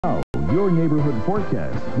your neighborhood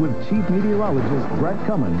forecast with Chief Meteorologist Brett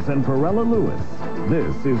Cummins and Perella Lewis.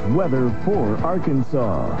 This is Weather for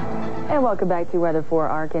Arkansas. And welcome back to Weather for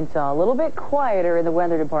Arkansas. A little bit quieter in the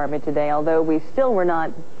weather department today, although we still were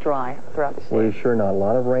not dry throughout the state. We're sure not. A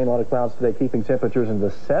lot of rain, a lot of clouds today, keeping temperatures in the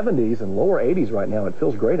 70s and lower 80s right now. It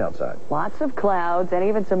feels great outside. Lots of clouds and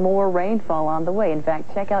even some more rainfall on the way. In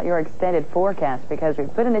fact, check out your extended forecast because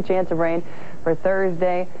we've put in a chance of rain for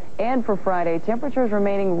Thursday and for Friday. Temperatures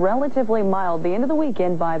remaining relatively mild. The end of the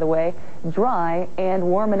weekend, by the way, dry and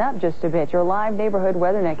warming up just a bit. Your live neighborhood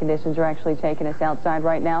weather net conditions are actually taking us outside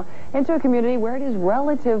right now into a community where it is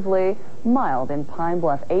relatively mild in Pine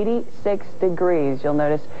Bluff, 86 degrees. You'll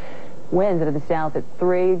notice winds out of the south at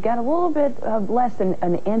 3. Got a little bit less than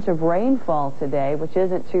an inch of rainfall today, which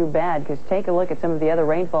isn't too bad because take a look at some of the other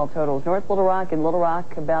rainfall totals. North Little Rock and Little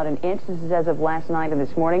Rock about an inch. This is as of last night and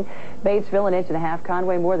this morning. Batesville, an inch and a half.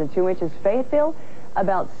 Conway, more than 2 inches. Fayetteville,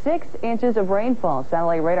 about 6 inches of rainfall.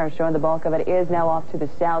 Satellite radar showing the bulk of it is now off to the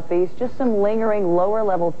southeast. Just some lingering lower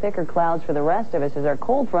level thicker clouds for the rest of us as our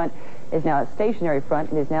cold front is now a stationary front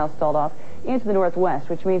and is now stalled off into the northwest,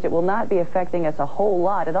 which means it will not be affecting us a whole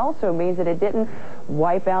lot. It also means that it didn't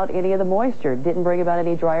wipe out any of the moisture, didn't bring about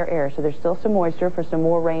any drier air. So there's still some moisture for some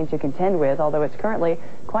more rain to contend with, although it's currently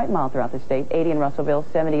quite mild throughout the state. 80 in Russellville,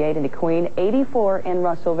 78 in Queen, 84 in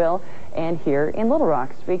Russellville, and here in Little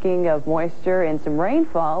Rock. Speaking of moisture and some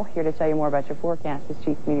rainfall, here to tell you more about your forecast is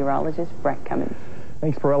Chief Meteorologist Brett Cummins.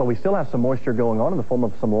 Thanks, Perella. We still have some moisture going on in the form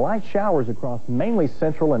of some light showers across mainly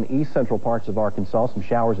central and east central parts of Arkansas. Some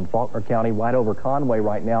showers in Faulkner County, right over Conway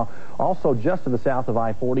right now. Also just to the south of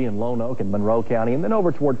I-40 in Lone Oak and Monroe County, and then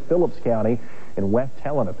over toward Phillips County in West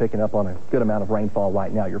Helena, picking up on a good amount of rainfall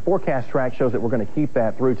right now. Your forecast track shows that we're going to keep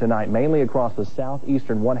that through tonight, mainly across the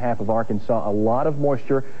southeastern one half of Arkansas. A lot of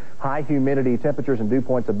moisture, high humidity, temperatures and dew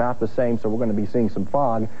points about the same, so we're going to be seeing some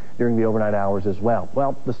fog during the overnight hours as well.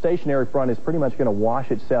 Well, the stationary front is pretty much going to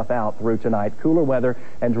wash itself out through tonight. Cooler weather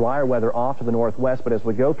and drier weather off to the northwest, but as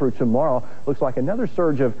we go through tomorrow, looks like another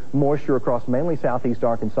surge of moisture across mainly southeast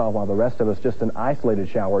Arkansas, while the rest of us just an isolated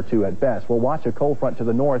shower or two at best. We'll watch a cold front to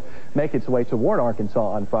the north make its way toward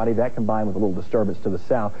Arkansas on Friday. That combined with a little disturbance to the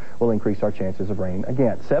south will increase our chances of rain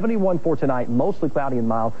again. 71 for tonight, mostly cloudy and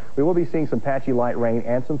mild. We will be seeing some patchy light rain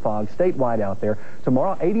and some fog statewide out there.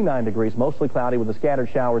 Tomorrow, 89 degrees, mostly cloudy with the scattered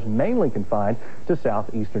showers mainly confined to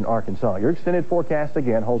southeastern Arkansas. Your extended forecast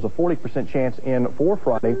again holds a 40% chance in for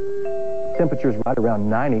Friday. Temperatures right around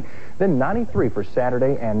 90, then 93 for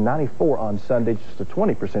Saturday and 94 on Sunday. Just a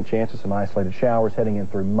 20% chance of some isolated showers heading in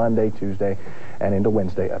through Monday, Tuesday, and into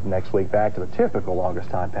Wednesday of next week. Back to the typical August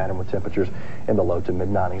time pattern with temperatures in the low to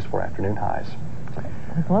mid-90s for afternoon highs.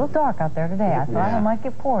 It's a little dark out there today. I thought I might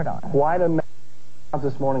get poured on. Quite a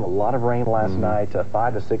this morning, a lot of rain last night,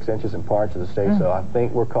 5 to 6 inches in parts of the state, so I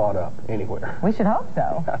think we're caught up anywhere. We should hope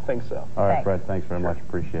so. I think so. All right, Brett, thanks very much.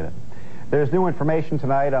 Appreciate it. There's new information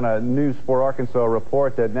tonight on a News for Arkansas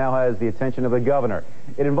report that now has the attention of the governor.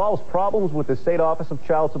 It involves problems with the State Office of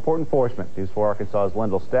Child Support Enforcement. News for Arkansas's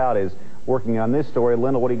Lyndall Stout is working on this story.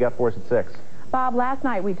 Lyndall, what do you got for us at 6? Bob, last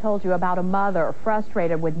night we told you about a mother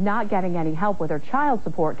frustrated with not getting any help with her child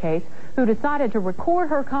support case who decided to record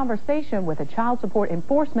her conversation with a child support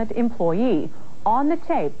enforcement employee. On the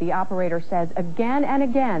tape, the operator says again and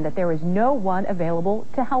again that there is no one available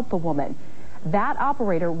to help the woman. That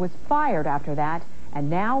operator was fired after that, and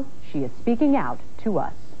now she is speaking out to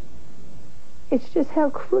us. It's just how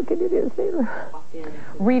crooked it is there.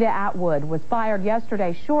 Rita Atwood was fired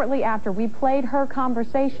yesterday shortly after we played her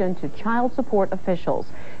conversation to child support officials.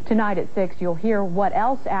 Tonight at 6, you'll hear what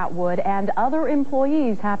else Atwood and other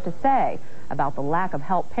employees have to say about the lack of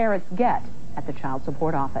help parents get at the child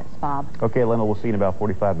support office. Bob? Okay, Linda, we'll see you in about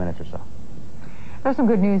 45 minutes or so. There's some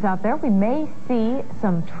good news out there. We may see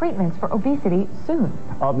some treatments for obesity soon.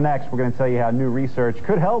 Up next, we're going to tell you how new research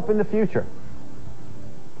could help in the future.